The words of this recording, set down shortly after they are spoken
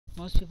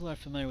Most people are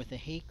familiar with a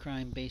hate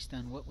crime based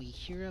on what we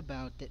hear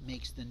about that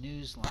makes the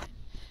news line,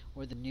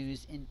 or the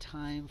news in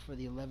time for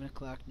the 11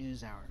 o'clock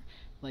news hour,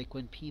 like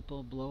when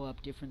people blow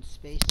up different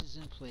spaces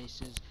and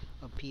places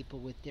of people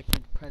with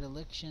different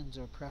predilections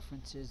or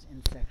preferences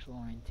in sexual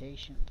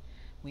orientation.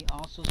 We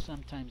also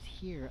sometimes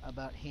hear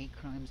about hate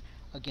crimes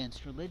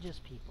against religious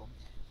people.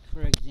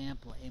 For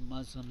example, a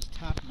Muslim's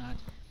top knot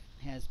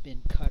has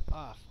been cut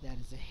off. That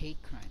is a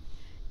hate crime.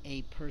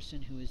 A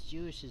person who is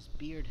Jewish, his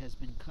beard has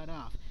been cut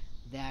off.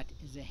 That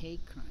is a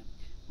hate crime.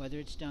 Whether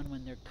it's done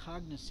when they're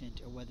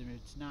cognizant or whether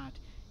it's not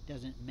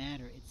doesn't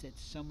matter. It's that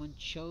someone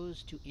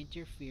chose to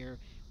interfere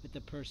with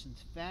the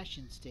person's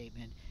fashion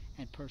statement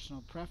and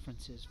personal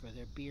preferences for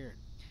their beard.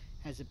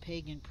 As a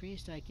pagan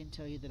priest, I can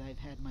tell you that I've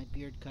had my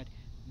beard cut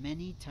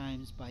many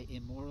times by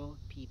immoral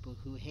people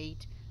who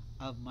hate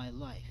of my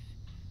life,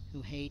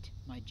 who hate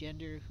my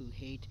gender, who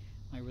hate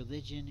my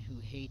religion,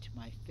 who hate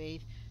my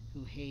faith,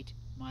 who hate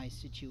my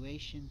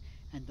situation,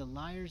 and the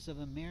liars of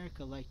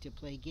America like to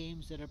play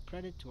games that are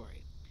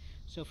predatory.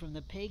 So from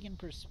the pagan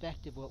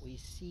perspective, what we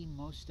see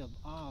most of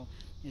all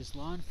is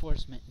law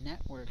enforcement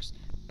networks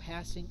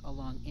passing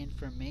along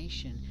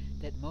information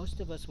that most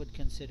of us would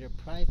consider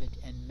private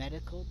and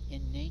medical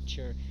in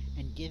nature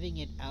and giving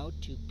it out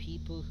to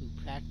people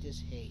who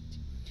practice hate.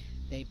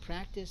 They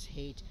practice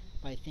hate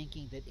by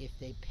thinking that if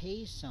they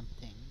pay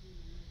something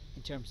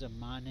in terms of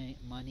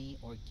money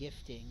or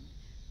gifting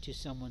to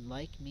someone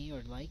like me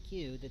or like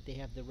you, that they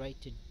have the right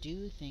to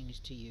do things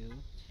to you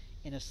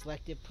in a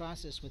selective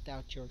process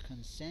without your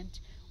consent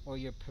or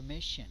your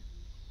permission.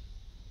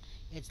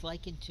 It's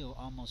likened to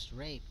almost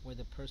rape, where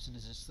the person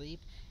is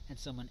asleep and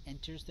someone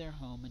enters their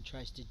home and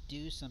tries to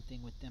do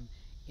something with them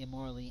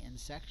immorally and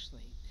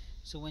sexually.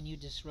 So when you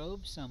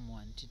disrobe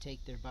someone to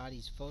take their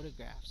body's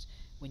photographs,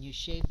 when you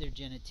shave their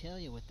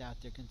genitalia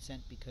without their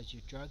consent because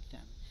you drugged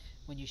them,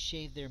 when you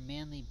shave their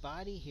manly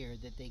body hair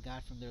that they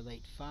got from their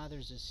late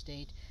father's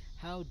estate,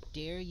 how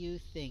dare you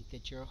think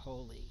that you're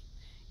holy?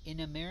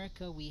 In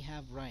America, we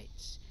have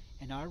rights,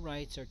 and our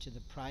rights are to the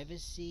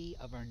privacy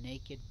of our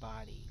naked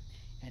body.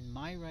 And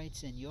my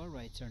rights and your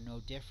rights are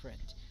no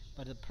different.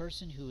 But a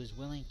person who is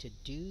willing to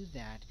do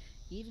that,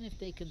 even if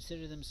they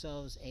consider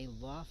themselves a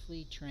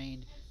lawfully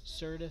trained,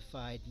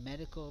 certified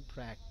medical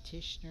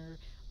practitioner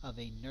of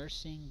a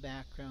nursing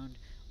background,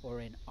 or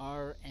an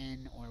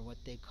RN, or what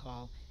they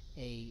call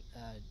a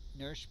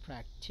nurse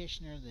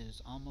practitioner that is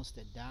almost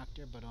a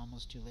doctor but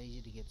almost too lazy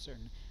to get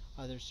certain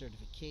other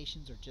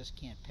certifications, or just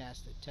can't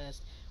pass the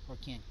test, or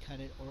can't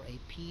cut it, or a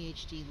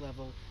PhD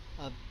level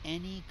of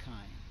any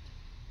kind,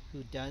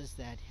 who does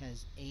that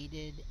has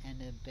aided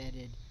and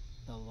abetted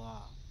the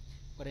law.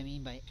 What I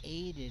mean by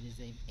aided is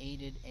they've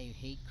aided a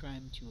hate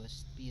crime to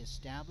be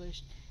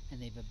established,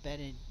 and they've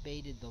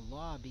abetted the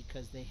law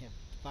because they have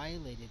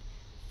violated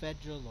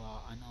federal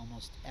law on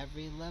almost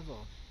every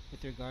level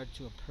with regard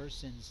to a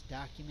person's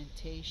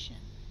documentation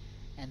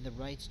and the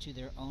rights to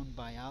their own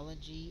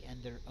biology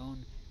and their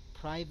own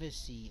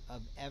privacy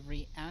of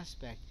every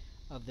aspect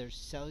of their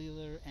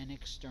cellular and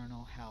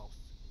external health.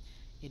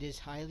 It is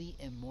highly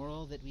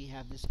immoral that we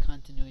have this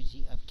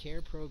continuity of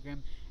care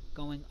program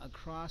going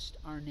across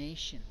our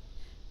nation.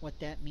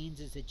 What that means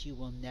is that you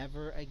will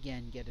never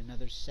again get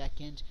another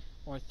second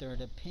or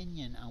third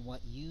opinion on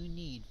what you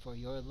need for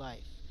your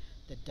life.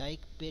 The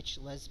dyke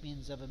bitch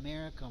lesbians of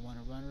America want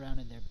to run around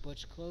in their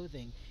butch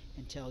clothing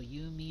and tell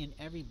you, me, and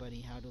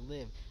everybody how to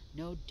live.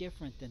 No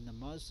different than the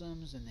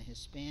Muslims and the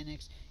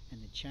Hispanics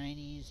and the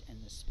Chinese and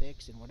the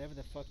Spics and whatever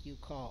the fuck you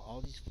call all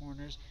these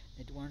foreigners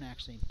that weren't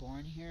actually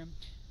born here,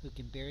 who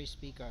can barely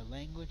speak our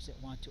language, that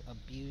want to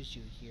abuse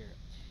you here.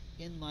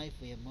 In life,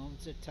 we have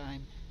moments of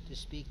time to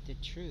speak the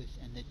truth,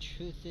 and the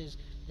truth is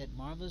that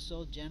marvelous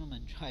old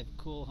gentlemen drive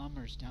cool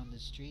Hummers down the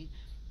street,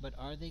 but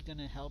are they going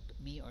to help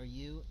me or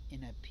you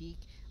in a peak?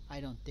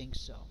 I don't think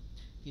so.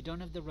 You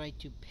don't have the right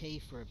to pay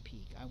for a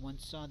peak. I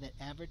once saw that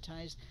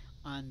advertised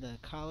on the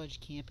college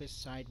campus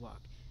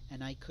sidewalk,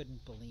 and I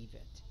couldn't believe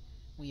it.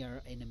 We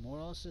are an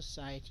immoral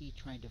society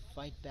trying to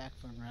fight back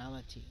for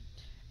morality.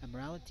 And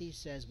morality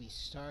says we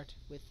start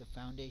with the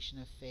foundation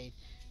of faith,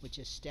 which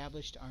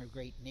established our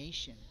great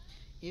nation.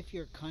 If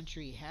your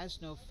country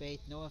has no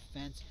faith, no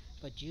offense,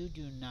 but you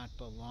do not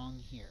belong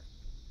here.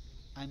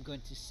 I'm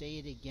going to say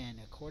it again.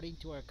 According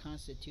to our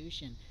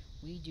Constitution,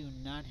 we do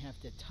not have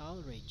to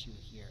tolerate you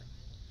here.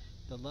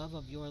 The love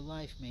of your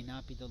life may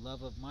not be the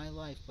love of my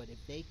life, but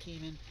if they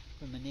came in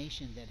from a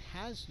nation that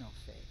has no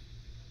faith,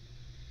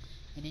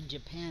 and in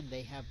Japan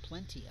they have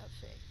plenty of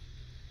faith,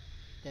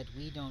 that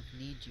we don't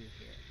need you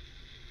here.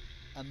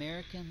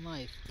 American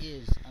life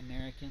is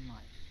American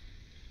life.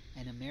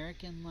 And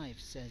American life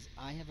says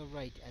I have a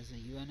right as a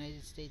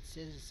United States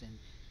citizen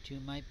to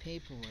my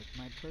paperwork,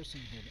 my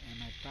personhood, and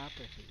my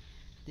property.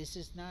 This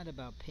is not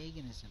about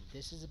paganism.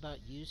 This is about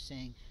you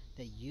saying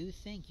that you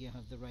think you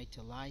have the right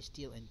to lie,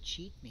 steal, and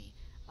cheat me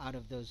out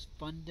of those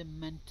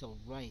fundamental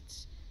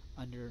rights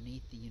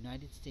underneath the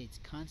United States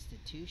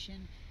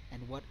Constitution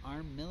and what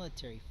our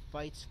military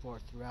fights for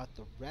throughout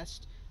the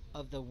rest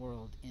of the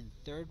world in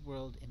third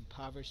world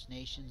impoverished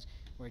nations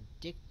where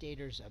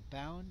dictators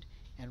abound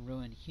and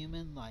ruin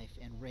human life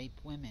and rape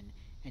women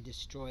and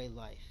destroy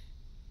life.